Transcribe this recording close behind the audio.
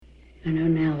I know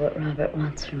now what Robert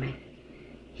wants from me.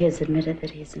 He has admitted that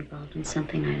he's involved in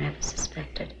something I never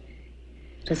suspected.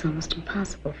 It is almost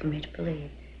impossible for me to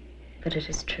believe, but it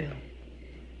is true.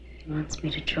 He wants me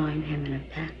to join him in a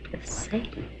pact with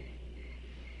Satan.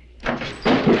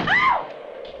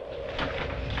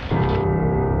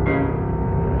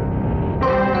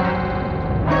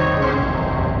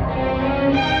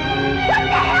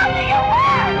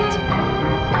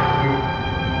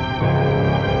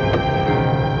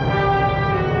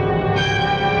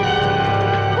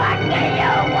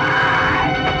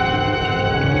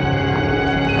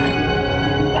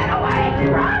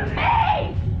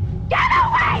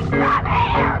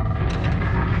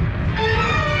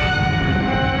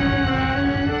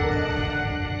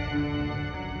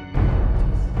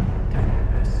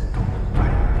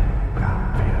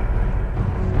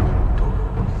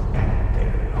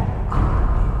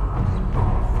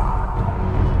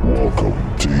 Welcome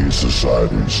to Hearse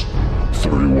Society's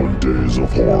 31 Days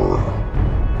of Horror.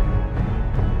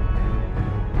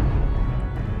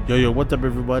 Yo, what's up,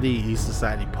 everybody? Hearse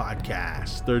Society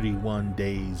Podcast, 31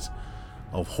 Days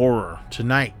of Horror.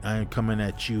 Tonight, I am coming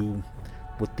at you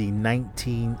with the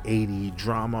 1980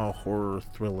 drama horror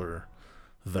thriller,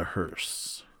 The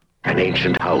Hearse. An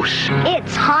ancient house.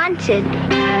 It's haunted.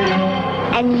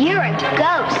 And you're a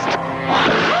ghost.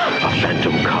 A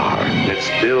phantom car. It's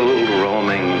still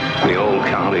roaming the old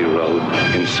county road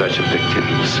in search of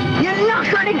victims. You're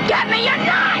not going to get me, you're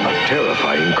not! A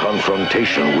terrifying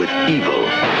confrontation with evil.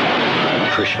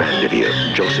 Trish Van Devere,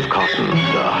 Joseph Cotton,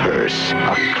 The Hearse.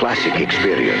 A classic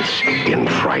experience in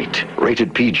fright.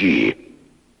 Rated PG.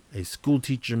 A school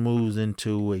teacher moves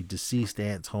into a deceased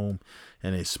aunt's home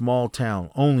in a small town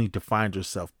only to find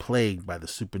herself plagued by the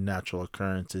supernatural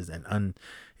occurrences and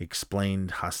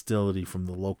unexplained hostility from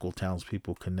the local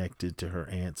townspeople connected to her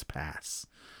aunt's past.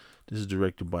 This is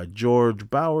directed by George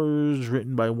Bowers,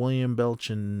 written by William Belch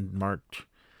and Mark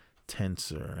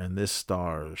Tenser, and this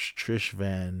stars Trish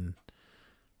Van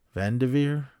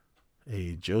Devere,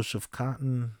 a Joseph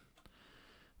Cotton,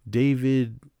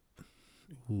 David,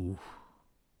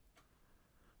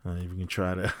 I don't know if you can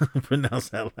try to pronounce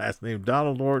that last name.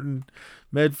 Donald Orton,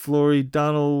 Med Flory,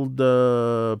 Donald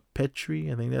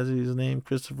Petrie, I think that's his name.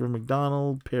 Christopher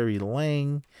McDonald, Perry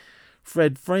Lang,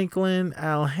 Fred Franklin,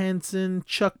 Al Hansen,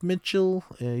 Chuck Mitchell.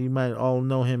 You might all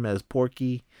know him as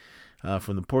Porky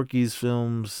from the Porky's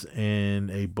films,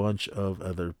 and a bunch of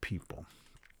other people.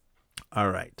 All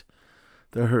right.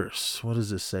 The Hearse. What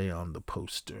does it say on the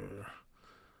poster?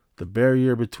 The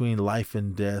barrier between life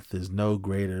and death is no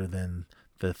greater than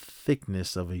the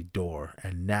thickness of a door,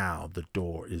 and now the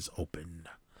door is open.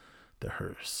 The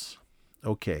Hearse.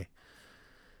 Okay.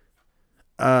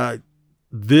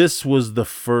 This was the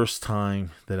first time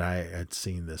that I had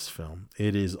seen this film.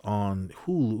 It is on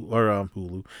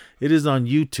Hulu. It is on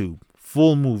YouTube.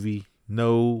 Full movie.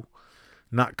 No,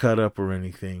 not cut up or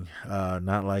anything.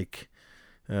 Not like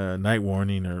Night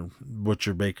Warning or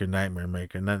Butcher Baker, Nightmare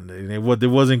Maker. It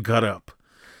wasn't cut up.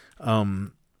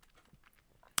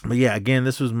 But yeah, again,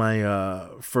 this was my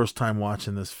first time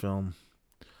watching this film.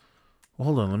 Well,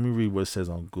 hold on, let me read what it says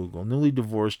on Google. Newly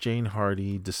divorced Jane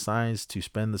Hardy decides to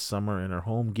spend the summer in her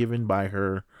home given by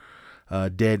her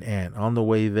dead aunt. On the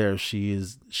way there, she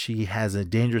has a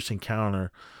dangerous encounter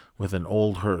with an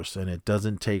old hearse, and it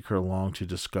doesn't take her long to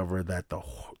discover that the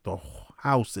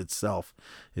house itself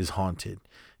is haunted.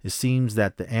 It seems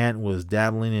that the aunt was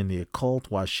dabbling in the occult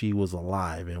while she was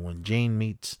alive, and when Jane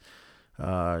meets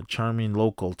charming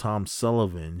local Tom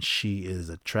Sullivan, she is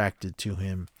attracted to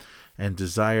him, and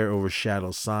desire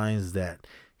overshadows signs that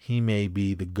he may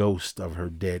be the ghost of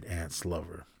her dead aunt's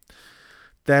lover.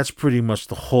 That's pretty much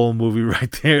the whole movie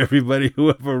right there, everybody,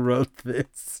 whoever wrote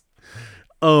this.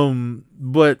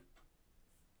 But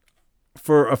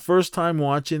for a first time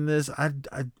watching this, I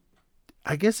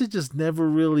guess it just never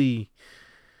really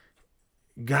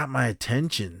got my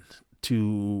attention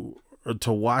to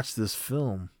watch this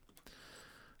film.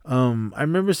 I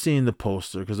remember seeing the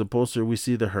poster, because the poster, we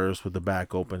see the hearse with the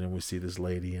back open and we see this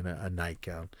lady in a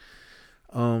nightgown.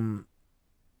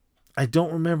 I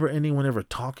don't remember anyone ever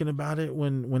talking about it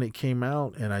when it came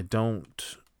out, and I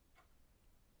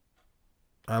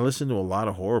listened to a lot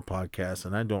of horror podcasts,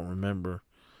 and I don't remember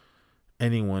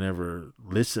anyone ever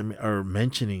listening or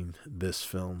mentioning this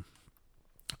film.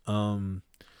 But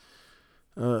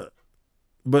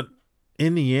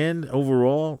in the end,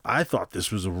 overall, I thought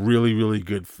this was a really, really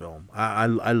good film. I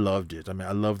loved it. I mean,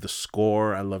 I love the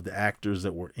score. I love the actors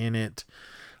that were in it.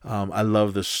 I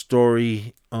love the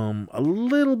story. A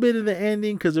little bit of the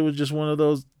ending, because it was just one of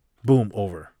those, boom,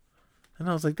 over. And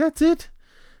I was like, that's it?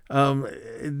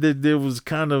 There was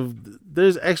kind of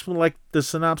like the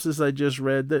synopsis I just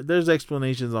read. There's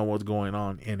explanations on what's going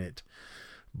on in it,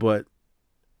 but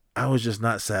I was just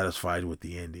not satisfied with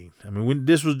the ending. I mean, when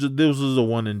this was a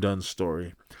one and done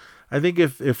story. I think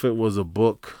if it was a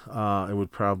book, it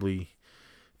would probably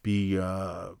be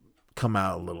come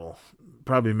out a little,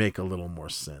 probably make a little more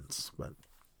sense. But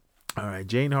all right,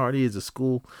 Jane Hardy is a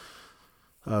school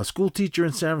teacher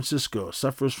in San Francisco,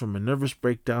 suffers from a nervous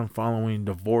breakdown following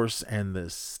divorce and the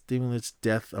stimulant's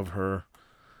death of her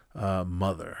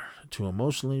mother. To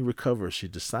emotionally recover, she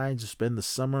decides to spend the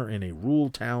summer in a rural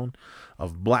town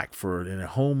of Blackford in a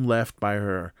home left by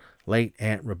her late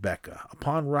Aunt Rebecca.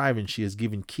 Upon arriving, she is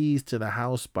given keys to the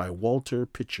house by Walter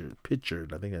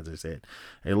Pitchard, I think that's how I say it,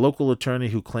 a local attorney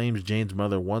who claims Jane's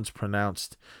mother once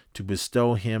pronounced to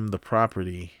bestow him the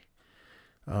property.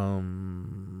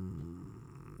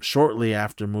 Shortly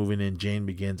after moving in, Jane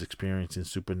begins experiencing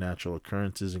supernatural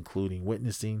occurrences, including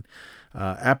witnessing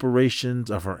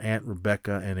apparitions of her Aunt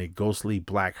Rebecca and a ghostly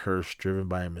black hearse driven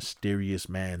by a mysterious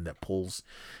man that pulls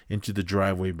into the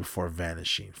driveway before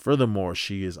vanishing. Furthermore,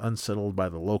 she is unsettled by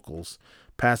the locals'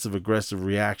 passive-aggressive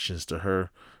reactions to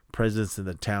her presence in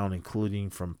the town,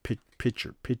 including from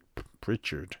Pritchard,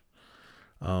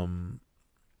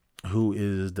 who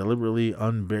is deliberately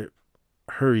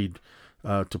hurried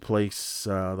to place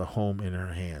the home in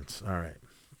her hands. All right.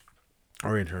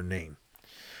 Or in her name.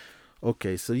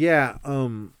 Okay, so yeah,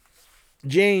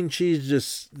 Jane,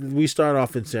 we start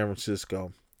off in San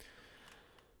Francisco.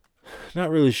 Not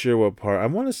really sure what part. I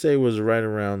want to say it was right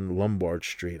around Lombard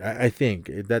Street. I think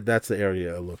that's the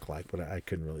area it looked like, but I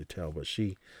couldn't really tell. But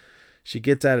she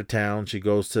gets out of town. She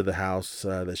goes to the house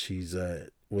that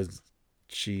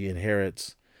she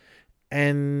inherits,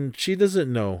 and she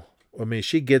doesn't know. I mean,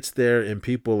 she gets there and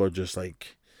people are just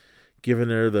like giving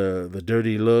her the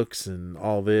dirty looks and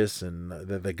all this. And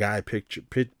the guy,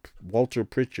 Walter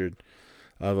Pritchard,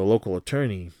 the local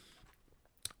attorney,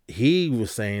 he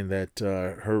was saying that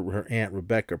her Aunt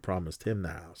Rebecca promised him the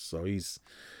house. So he's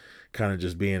kind of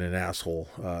just being an asshole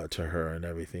to her and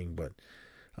everything. But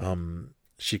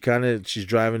she's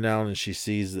driving down and she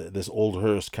sees this old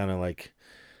hearse kind of like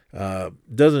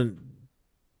doesn't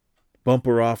bump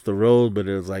her off the road, but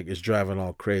it's driving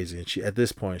all crazy. And at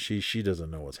this point she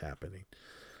doesn't know what's happening.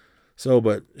 So,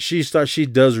 but she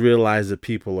does realize that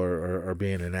people are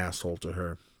being an asshole to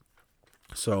her.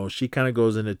 So she kind of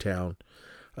goes into town,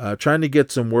 trying to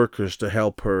get some workers to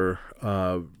help her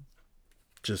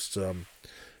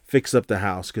fix up the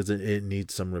house because it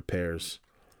needs some repairs.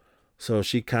 So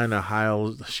she kind of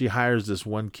hires this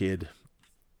one kid.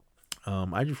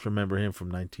 I just remember him from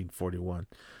 1941.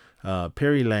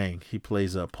 Perry Lang, he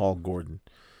plays Paul Gordon.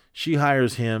 She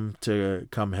hires him to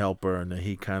come help her, and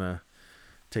he kind of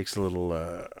takes he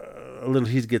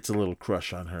gets a little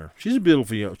crush on her. She's a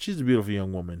beautiful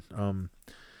young woman.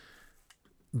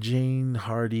 Jane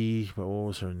Hardy, what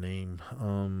was her name?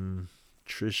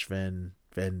 Trish Van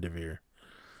Devere.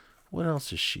 What else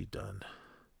has she done?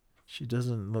 She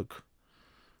doesn't look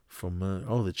familiar.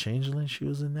 Oh, The Changeling, she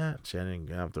was in that. I didn't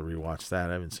have to rewatch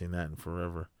that. I haven't seen that in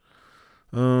forever.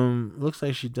 Looks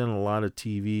like she's done a lot of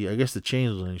TV. I guess The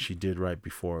Changeling she did right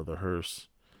before The Hearse.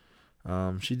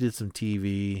 She did some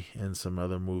TV and some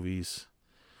other movies.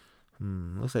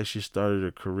 Looks like she started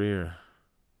her career.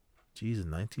 Geez, in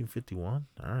 1951.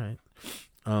 All right.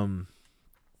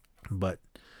 But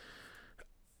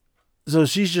so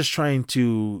she's just trying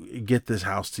to get her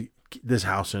house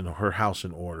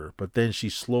in order. But then she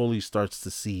slowly starts to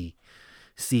see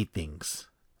things.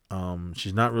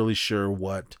 She's not really sure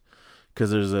what.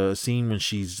 Because there's a scene when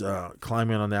she's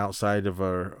climbing on the outside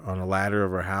on a ladder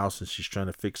of her house and she's trying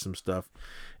to fix some stuff.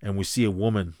 And we see a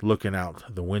woman looking out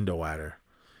the window at her.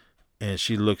 And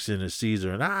she looks in and sees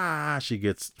her and she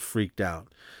gets freaked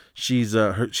out. She's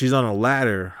on a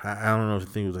ladder. I don't know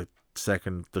if it was like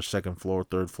the second floor,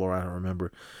 third floor. I don't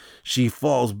remember. She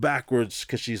falls backwards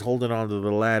because she's holding onto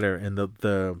the ladder and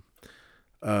the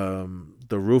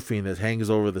roofing that hangs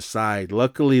over the side.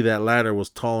 Luckily, that ladder was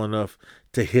tall enough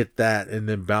to hit that and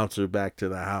then bounce her back to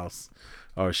the house,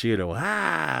 or she'd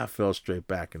have fell straight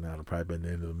back, and that would probably been the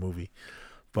end of the movie.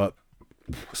 But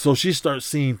so she starts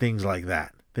seeing things like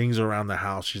that, things around the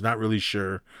house. She's not really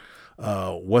sure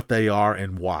what they are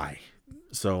and why.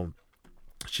 So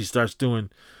she starts doing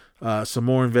some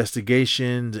more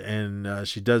investigations, and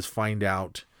she does find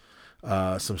out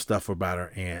some stuff about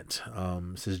her aunt.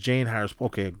 It says Jane hires.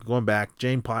 Okay, going back,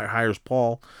 Jane hires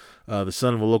Paul, the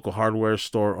son of a local hardware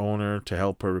store owner, to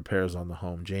help her repairs on the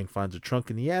home. Jane finds a trunk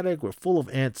in the attic full of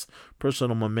aunt's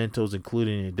personal mementos,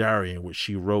 including a diary in which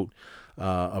she wrote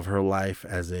of her life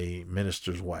as a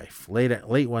minister's wife.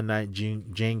 Late one night,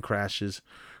 Jane crashes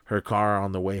her car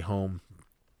on the way home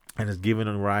and is given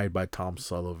a ride by Tom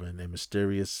Sullivan, a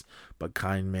mysterious but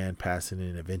kind man passing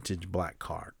in a vintage black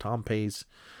car. Tom pays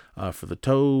for the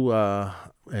tow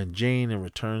and Jane and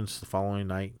returns the following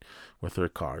night with her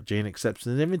car. Jane accepts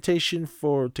an invitation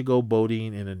to go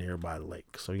boating in a nearby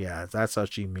lake. So yeah, that's how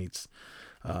she meets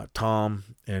Tom,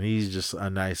 and he's just a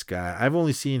nice guy. I've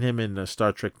only seen him in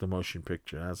Star Trek The Motion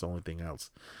Picture. That's the only thing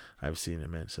else I've seen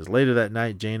him in. It says later that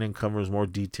night, Jane uncovers more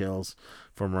details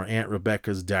from her Aunt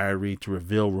Rebecca's diary to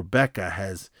reveal Rebecca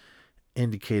has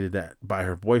indicated that by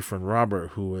her boyfriend Robert,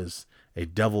 who is a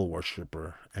devil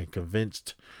worshiper, and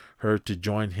convinced her to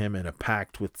join him in a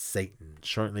pact with Satan.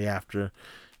 Shortly after,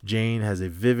 Jane has a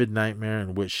vivid nightmare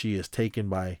in which she is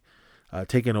taken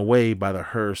away by the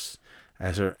hearse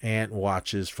as her aunt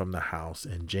watches from the house,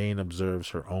 and Jane observes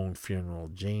her own funeral.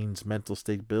 Jane's mental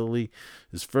stability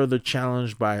is further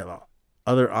challenged by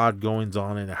other odd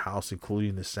goings-on in the house,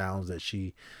 including the sounds that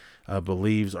she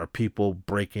believes are people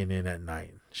breaking in at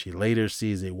night. She later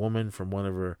sees a woman from one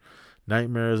of her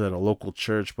nightmares at a local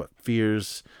church, but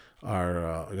fears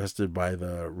are arrested by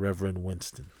the Reverend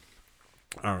Winston.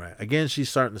 All right. Again, she's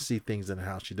starting to see things in the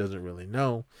house she doesn't really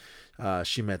know.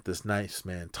 She met this nice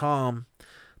man, Tom.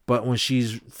 But when she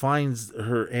finds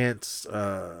her aunt's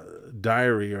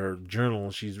diary or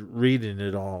journal, she's reading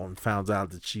it all and finds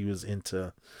out that she was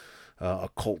into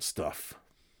occult stuff.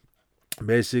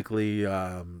 Basically,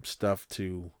 stuff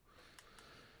to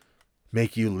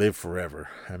make you live forever.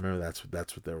 I remember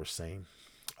that's what they were saying.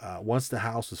 Once the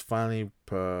house was finally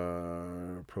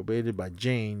probated by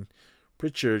Jane,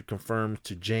 Pritchard confirms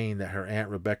to Jane that her Aunt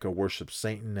Rebecca worships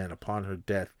Satan, and upon her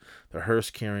death, the hearse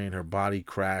carrying her body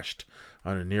crashed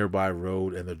on a nearby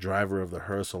road, and the driver of the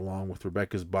hearse, along with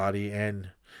Rebecca's body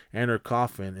and her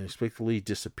coffin, inexplicably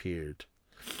disappeared.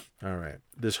 All right.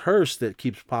 This hearse that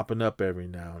keeps popping up every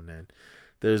now and then.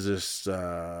 There's this,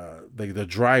 the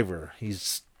driver.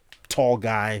 He's tall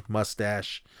guy,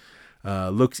 mustache,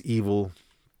 looks evil.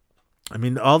 I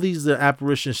mean, all these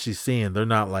apparitions she's seeing, they're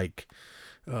not like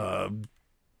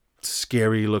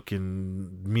scary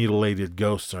looking mutilated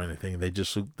ghosts or anything. They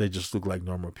just look like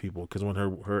normal people. Because when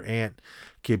her aunt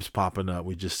keeps popping up,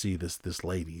 we just see this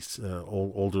lady's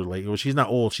older lady. Well, she's not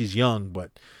old, she's young,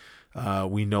 but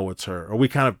we know it's her, or we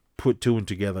kind of put two and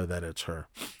together that it's her.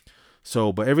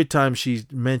 So, but every time she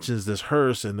mentions this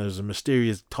hearse and there's a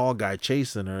mysterious tall guy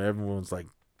chasing her, everyone's like,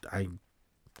 I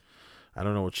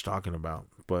don't know what you're talking about.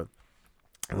 But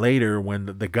later,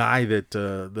 when the guy that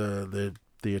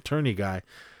the attorney guy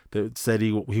that said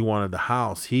he wanted the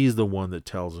house, he's the one that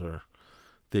tells her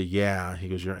that, yeah, he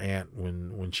goes, your aunt,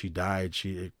 when she died,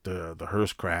 the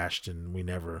hearse crashed and we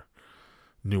never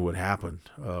knew what happened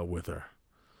with her.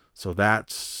 So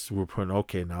we're putting,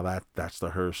 okay, now that's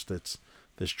the hearse that's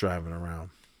driving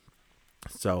around.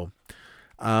 So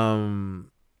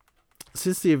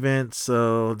since the event,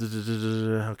 since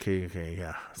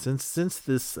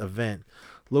this event,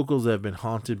 locals have been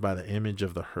haunted by the image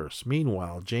of the hearse.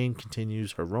 Meanwhile, Jane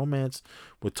continues her romance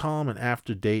with Tom, and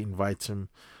after date invites him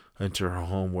into her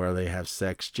home where they have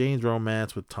sex. Jane's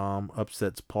romance with Tom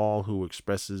upsets Paul, who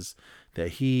expresses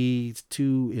that he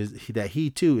too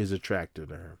is attracted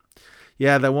to her.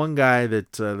 Yeah, that one guy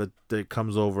that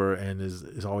comes over and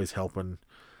is always helping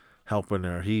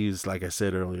her. He's, like I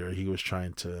said earlier, he was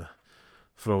trying to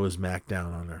throw his Mac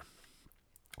down on her.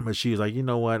 But she's like, you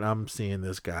know what? I'm seeing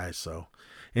this guy, so.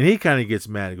 And he kind of gets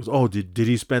mad. He goes, oh, did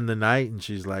he spend the night? And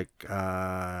she's like,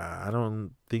 I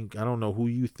don't know who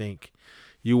you think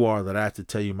you are that I have to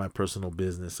tell you my personal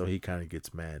business. So he kind of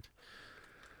gets mad.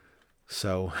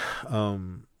 So,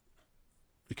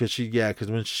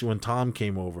 because when Tom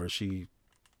came over,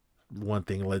 one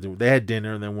thing led to, they had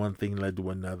dinner, and then one thing led to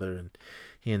another, and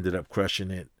he ended up crushing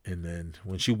it. And then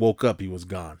when she woke up, he was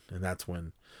gone. And that's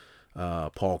when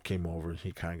Paul came over.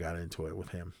 He kind of got into it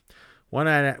with him.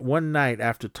 One night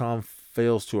after Tom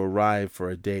fails to arrive for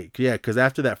a date, because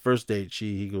after that first date,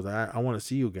 he goes, I want to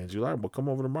see you again. She goes, all right, well, come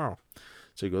over tomorrow.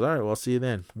 So he goes, all right, well, I'll see you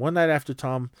then. One night after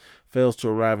Tom fails to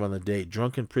arrive on the date,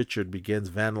 drunken Pritchard begins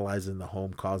vandalizing the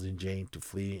home, causing Jane to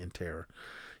flee in terror.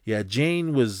 Yeah,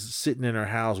 Jane was sitting in her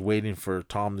house waiting for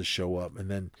Tom to show up, and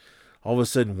then all of a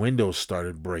sudden windows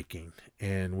started breaking,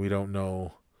 and we don't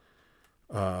know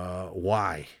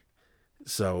why.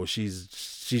 So she's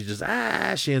just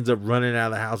she ends up running out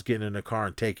of the house, getting in the car,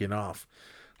 and taking off.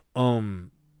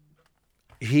 When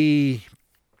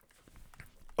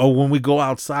we go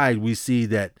outside, we see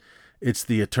that it's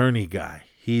the attorney guy.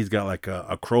 He's got like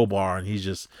a crowbar, and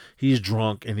he's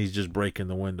drunk, and he's just breaking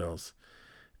the windows.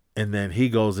 And then he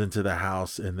goes into the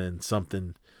house, and then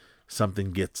something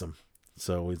something gets him.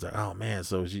 So he's like, oh man.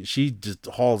 So she just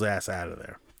hauls ass out of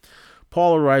there.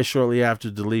 Paul arrives shortly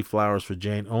after to leave flowers for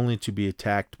Jane, only to be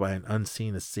attacked by an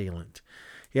unseen assailant.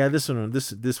 Yeah, this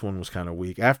one was kind of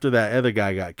weak. After that other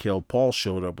guy got killed, Paul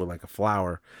showed up with like a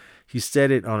flower. He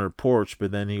set it on her porch,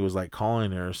 but then he was like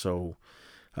calling her, so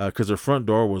because her front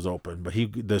door was open, but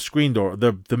the screen door,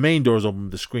 the main door is open,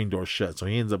 but the screen door shut. So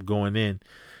he ends up going in,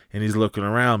 and he's looking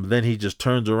around. But then he just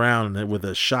turns around and with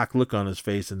a shocked look on his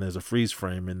face, and there's a freeze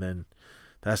frame, and then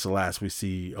that's the last we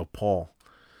see of Paul.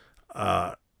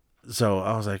 So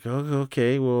I was like, oh,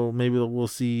 okay, well maybe we'll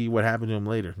see what happened to him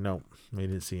later. No, we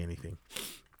didn't see anything.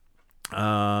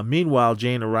 Meanwhile,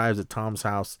 Jane arrives at Tom's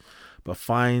house, but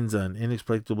finds an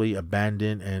inexplicably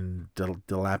abandoned and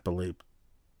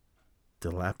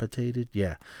dilapidated.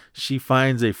 Yeah, she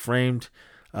finds a framed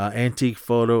antique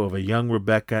photo of a young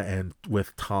Rebecca and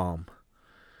with Tom.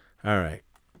 All right,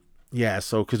 yeah.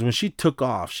 So because when she took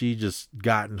off, she just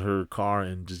got in her car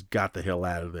and just got the hell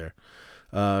out of there.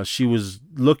 She was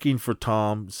looking for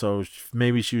Tom, so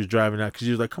maybe she was driving out because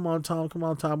she was like, come on,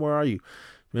 Tom, where are you?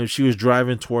 Maybe she was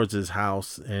driving towards his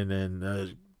house, and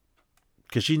then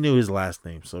because she knew his last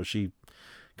name, so she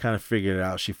kind of figured it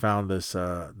out. She found this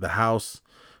the house,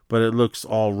 but it looks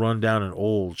all run down and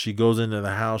old. She goes into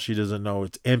the house, she doesn't know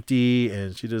it's empty,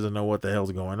 and she doesn't know what the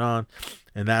hell's going on,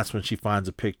 and that's when she finds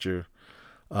a picture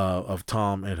of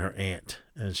Tom and her aunt,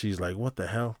 and she's like, what the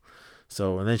hell?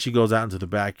 So, and then she goes out into the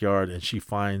backyard and she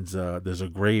finds there's a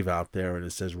grave out there and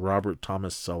it says Robert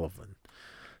Thomas Sullivan.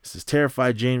 It says,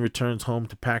 terrified, Jane returns home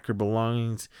to pack her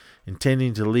belongings.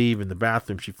 Intending to leave, in the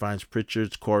bathroom, she finds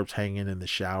Pritchard's corpse hanging in the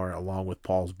shower along with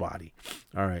Paul's body.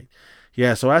 All right.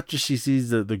 Yeah, so after she sees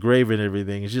the grave and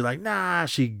everything, and she's like, nah,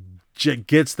 she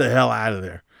gets the hell out of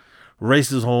there.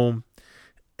 Races home,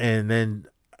 and then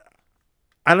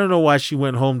I don't know why she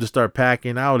went home to start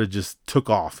packing. I would have just took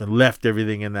off and left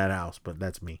everything in that house, but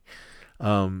that's me.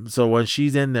 So when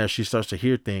she's in there, she starts to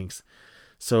hear things.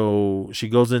 So she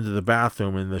goes into the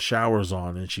bathroom and the shower's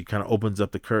on, and she kind of opens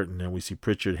up the curtain and we see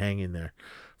Pritchard hanging there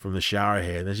from the shower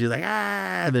head. And then she's like,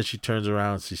 ah, and then she turns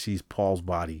around and she sees Paul's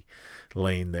body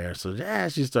laying there. So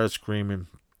she starts screaming.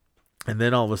 And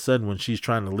then all of a sudden, when she's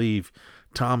trying to leave,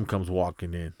 Tom comes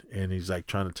walking in and he's like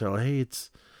trying to tell her, hey,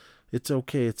 it's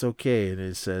okay. And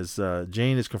it says,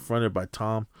 Jane is confronted by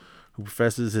Tom, who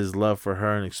professes his love for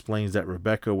her and explains that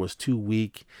Rebecca was too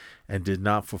weak and did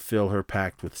not fulfill her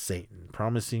pact with Satan.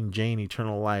 Promising Jane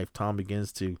eternal life, Tom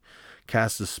begins to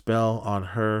cast a spell on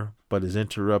her, but is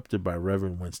interrupted by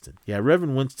Reverend Winston. Yeah,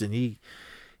 Reverend Winston, he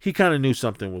kind of knew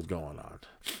something was going on.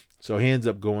 So he ends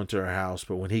up going to her house,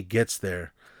 but when he gets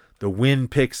there, the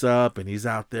wind picks up and he's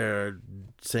out there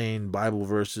saying Bible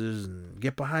verses and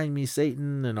get behind me,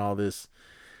 Satan, and all this.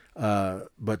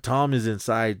 But Tom is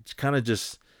inside, kind of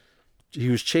just, he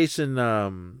was chasing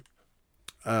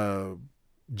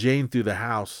Jane through the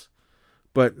house.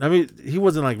 But I mean, he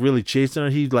wasn't like really chasing her.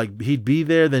 He'd be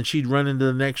there, then she'd run into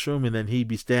the next room, and then he'd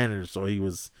be standing there. So he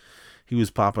was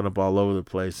popping up all over the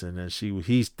place, and then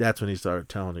that's when he started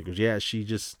telling her, because yeah,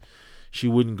 she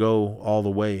wouldn't go all the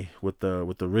way with the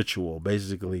ritual.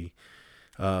 Basically,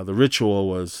 the ritual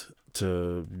was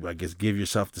to, I guess, give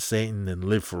yourself to Satan and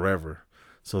live forever.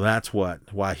 So that's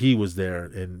why he was there,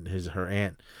 and her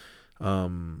aunt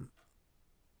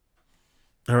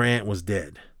was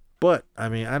dead. But I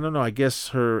mean, I don't know. I guess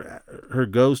her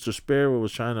ghost or spirit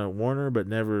was trying to warn her, but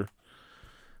never.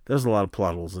 There's a lot of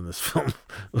plot holes in this film,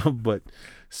 but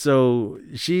so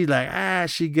she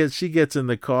gets in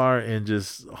the car and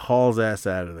just hauls ass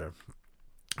out of there.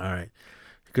 All right,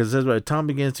 because it says right, Tom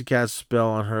begins to cast a spell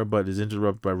on her, but is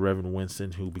interrupted by Reverend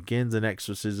Winston, who begins an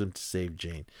exorcism to save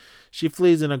Jane. She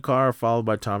flees in a car, followed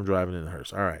by Tom driving in the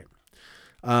hearse. All right,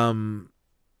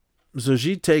 so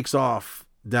she takes off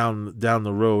down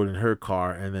the road in her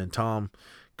car, and then Tom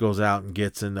goes out and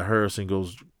gets in the hearse and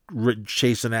goes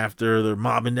chasing after her. They're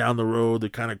mobbing down the road. They're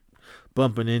kind of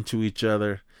bumping into each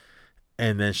other,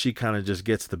 and then she kind of just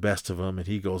gets the best of him, and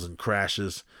he goes and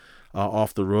crashes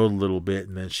off the road a little bit,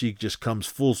 and then she just comes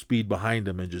full speed behind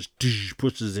him and just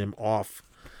pushes him off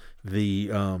the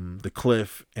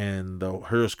cliff, and the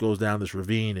hearse goes down this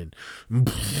ravine and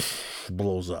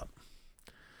blows up.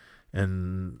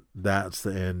 And that's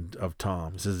the end of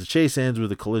Tom. It says the chase ends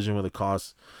with a collision with a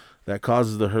cause that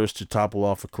causes the hearse to topple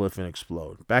off a cliff and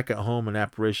explode. Back at home, an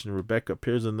apparition of Rebecca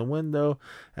appears in the window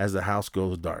as the house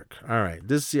goes dark. All right,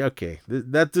 this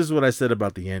is what I said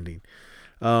about the ending.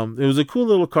 It was a cool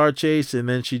little car chase, and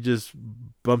then she just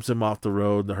bumps him off the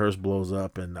road. The hearse blows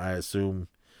up, and I assume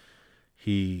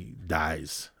he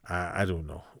dies. I don't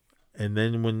know. And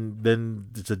then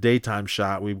it's a daytime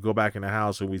shot. We go back in the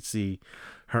house and we see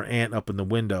her aunt up in the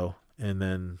window, and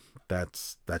then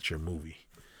that's your movie.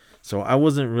 So I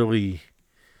wasn't really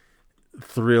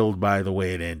thrilled by the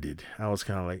way it ended. I was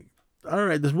kind of like, all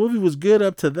right, this movie was good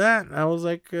up to that. I was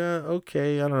like,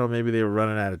 okay, I don't know, maybe they were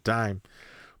running out of time.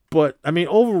 But, I mean,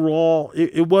 overall,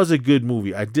 it was a good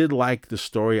movie. I did like the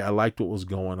story. I liked what was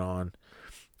going on.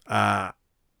 I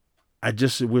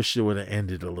just wish it would have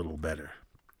ended a little better.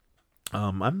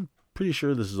 I'm pretty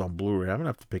sure this is on Blu-ray. I'm going to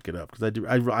have to pick it up because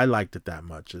I liked it that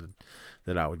much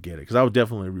that I would get it. Because I would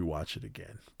definitely rewatch it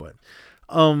again. But,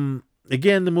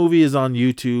 again, the movie is on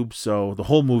YouTube, so the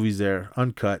whole movie's there,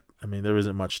 uncut. I mean, there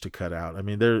isn't much to cut out. I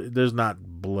mean, there's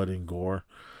not blood and gore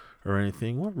or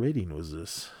anything. What rating was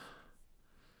this?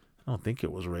 I don't think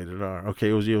it was rated R. Okay,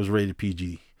 it was rated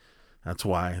PG. That's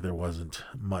why there wasn't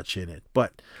much in it.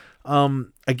 But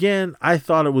again, I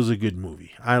thought it was a good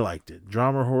movie. I liked it.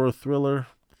 Drama, horror, thriller.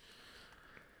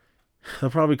 They'll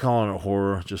probably call it a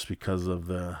horror just because of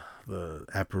the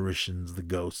apparitions, the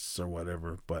ghosts or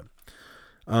whatever. But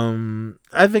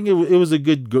I think it was a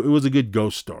good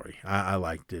ghost story. I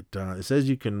liked it. It says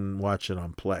you can watch it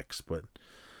on Plex, but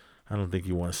I don't think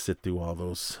you want to sit through all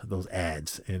those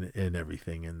ads and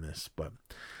everything in this. But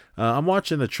I'm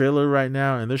watching the trailer right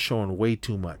now, and they're showing way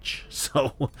too much.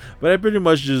 So, but I pretty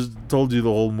much just told you the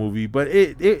whole movie. But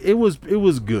it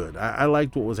was good. I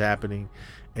liked what was happening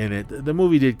in it. The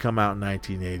movie did come out in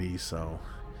 1980, so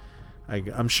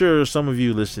I'm sure some of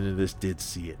you listening to this did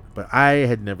see it. But I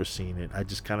had never seen it. I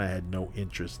just kind of had no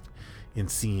interest in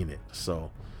seeing it.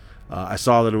 So I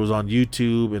saw that it was on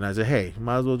YouTube, and I said, hey,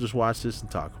 might as well just watch this and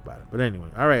talk about it. But anyway,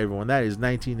 all right, everyone, that is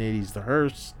 1980's The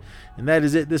Hearse, and that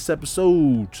is it this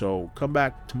episode. So come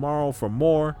back tomorrow for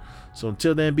more. So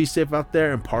until then, be safe out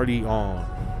there and party on.